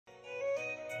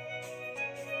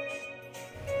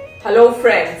Hello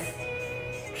friends,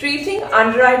 treating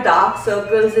under eye dark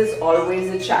circles is always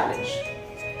a challenge.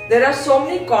 There are so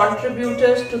many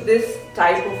contributors to this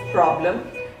type of problem,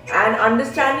 and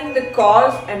understanding the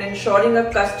cause and ensuring a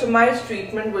customized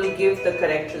treatment will give the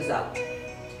correct result.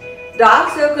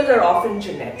 Dark circles are often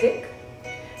genetic.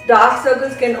 Dark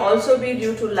circles can also be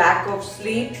due to lack of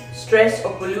sleep, stress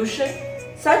or pollution.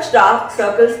 Such dark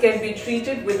circles can be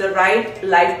treated with the right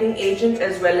lightening agent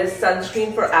as well as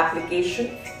sunscreen for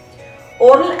application.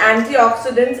 Oral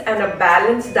antioxidants and a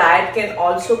balanced diet can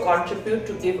also contribute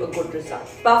to give a good result.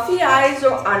 Puffy eyes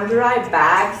or under eye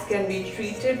bags can be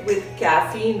treated with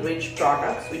caffeine-rich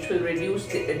products which will reduce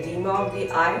the edema of the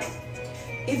eye.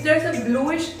 If there is a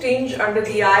bluish tinge under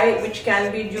the eye which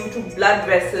can be due to blood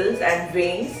vessels and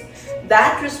veins,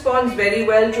 that responds very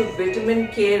well to vitamin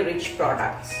K-rich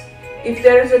products. If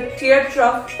there is a tear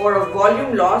trough or a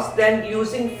volume loss, then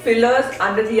using fillers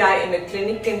under the eye in a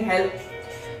clinic can help.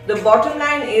 The bottom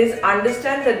line is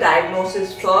understand the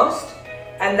diagnosis first,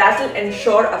 and that will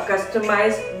ensure a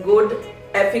customized, good,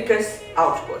 efficacious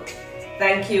output.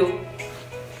 Thank you.